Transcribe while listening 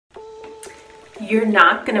You're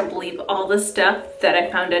not gonna believe all the stuff that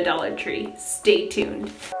I found at Dollar Tree. Stay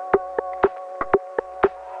tuned.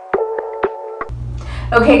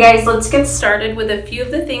 Okay guys, let's get started with a few of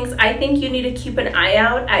the things I think you need to keep an eye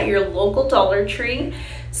out at your local Dollar Tree.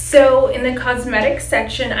 So in the cosmetics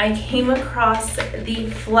section, I came across the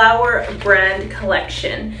Flower brand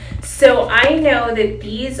collection. So I know that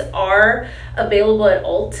these are available at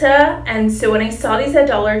Ulta, and so when I saw these at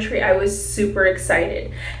Dollar Tree, I was super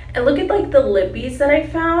excited. And look at like the lippies that I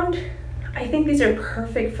found. I think these are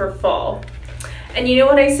perfect for fall. And you know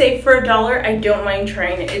what I say, for $1, I don't mind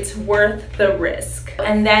trying it. It's worth the risk.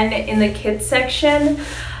 And then in the kids section,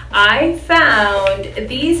 I found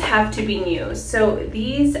these have to be new. So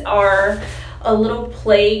these are a little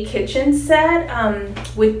play kitchen set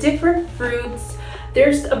with different fruits.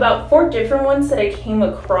 There's about 4 different ones that I came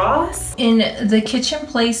across. In the kitchen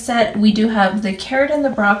play set, we do have the carrot and the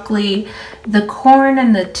broccoli, the corn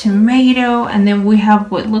and the tomato, and then we have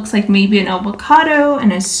what looks like maybe an avocado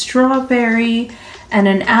and a strawberry and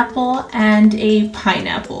an apple and a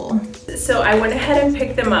pineapple. So I went ahead and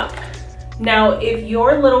picked them up. Now, if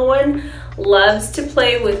your little one loves to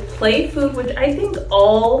play with play food, which I think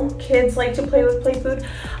all kids like to play with play food,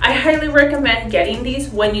 I highly recommend getting these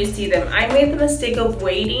when you see them. I made the mistake of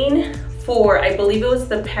waiting for, I believe it was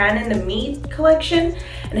the pan and the meat collection,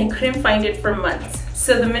 and I couldn't find it for months.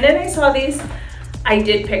 So the minute I saw these, I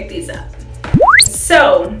did pick these up.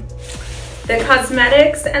 So the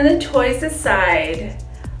cosmetics and the toys aside,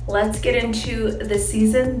 let's get into the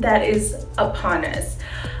season that is upon us.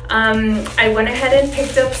 I went ahead and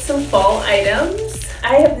picked up some fall items.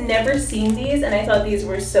 I have never seen these and I thought these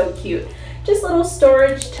were so cute. Just little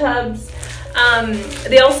storage tubs.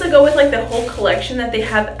 They also go with like the whole collection that they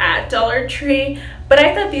have at Dollar Tree, but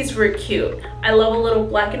I thought these were cute. I love a little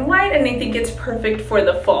black and white and I think it's perfect for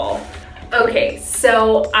the fall. Okay,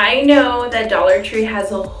 so I know that Dollar Tree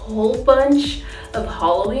has a whole bunch of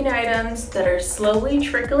Halloween items that are slowly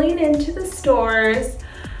trickling into the stores.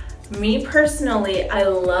 Me personally, I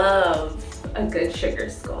love a good sugar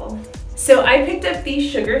skull. So I picked up these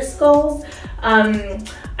sugar skulls. I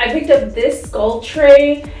picked up this skull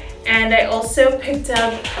tray, and I also picked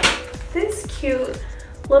up this cute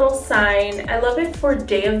little sign. I love it for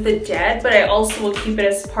Day of the Dead, but I also will keep it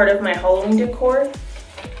as part of my Halloween decor.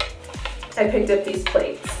 I picked up these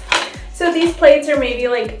plates. So these plates are maybe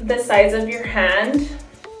like the size of your hand.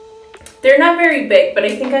 They're not very big, but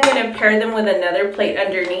I think I'm gonna pair them with another plate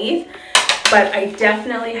underneath. But I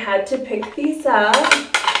definitely had to pick these up.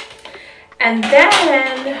 And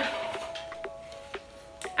then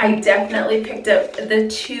I definitely picked up the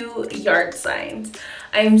 2 yard signs.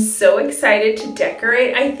 I'm so excited to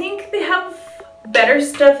decorate. I think they have better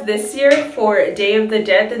stuff this year for Day of the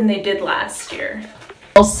Dead than they did last year.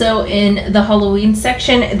 Also in the Halloween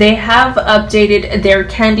section, they have updated their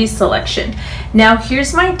candy selection. Now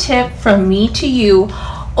here's my tip from me to you.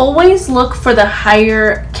 Always look for the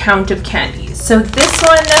higher count of candies. So this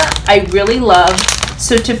one I really love.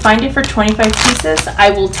 So to find it for 25 pieces, I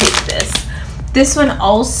will take this. This one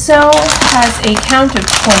also has a count of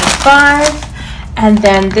 25. And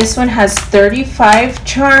then this one has 35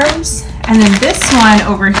 charms. And then this one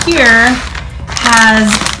over here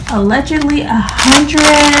has allegedly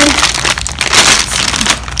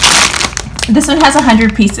 100. This one has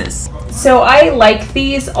 100 pieces. So I like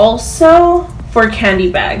these also for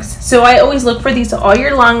candy bags. So I always look for these all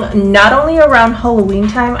year long, not only around Halloween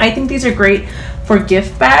time. I think these are great for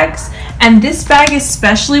gift bags. And this bag,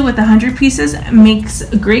 especially with 100 pieces, makes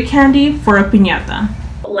great candy for a piñata.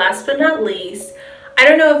 Last but not least, I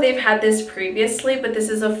don't know if they've had this previously, but this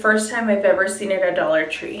is the first time I've ever seen it at Dollar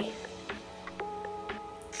Tree.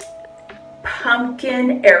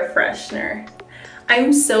 Pumpkin air freshener.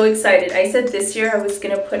 I'm so excited. I said this year I was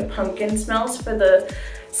gonna put pumpkin smells for the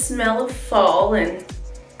smell of fall, and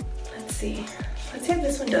let's see if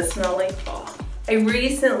this one does smell like fall. I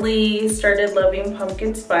recently started loving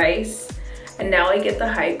pumpkin spice, and now I get the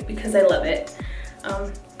hype because I love it.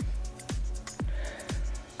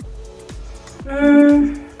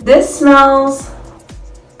 This smells,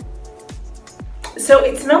 so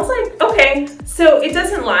it smells like, okay, so it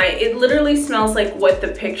doesn't lie. It literally smells like what the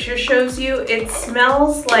picture shows you. It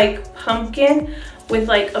smells like pumpkin with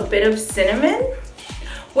like a bit of cinnamon,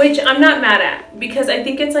 which I'm not mad at because I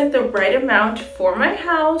think it's like the right amount for my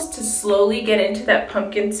house to slowly get into that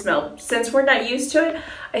pumpkin smell. Since we're not used to it,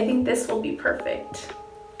 I think this will be perfect.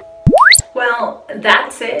 Well,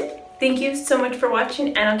 that's it. Thank you so much for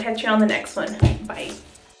watching, and I'll catch you on the next one. Bye.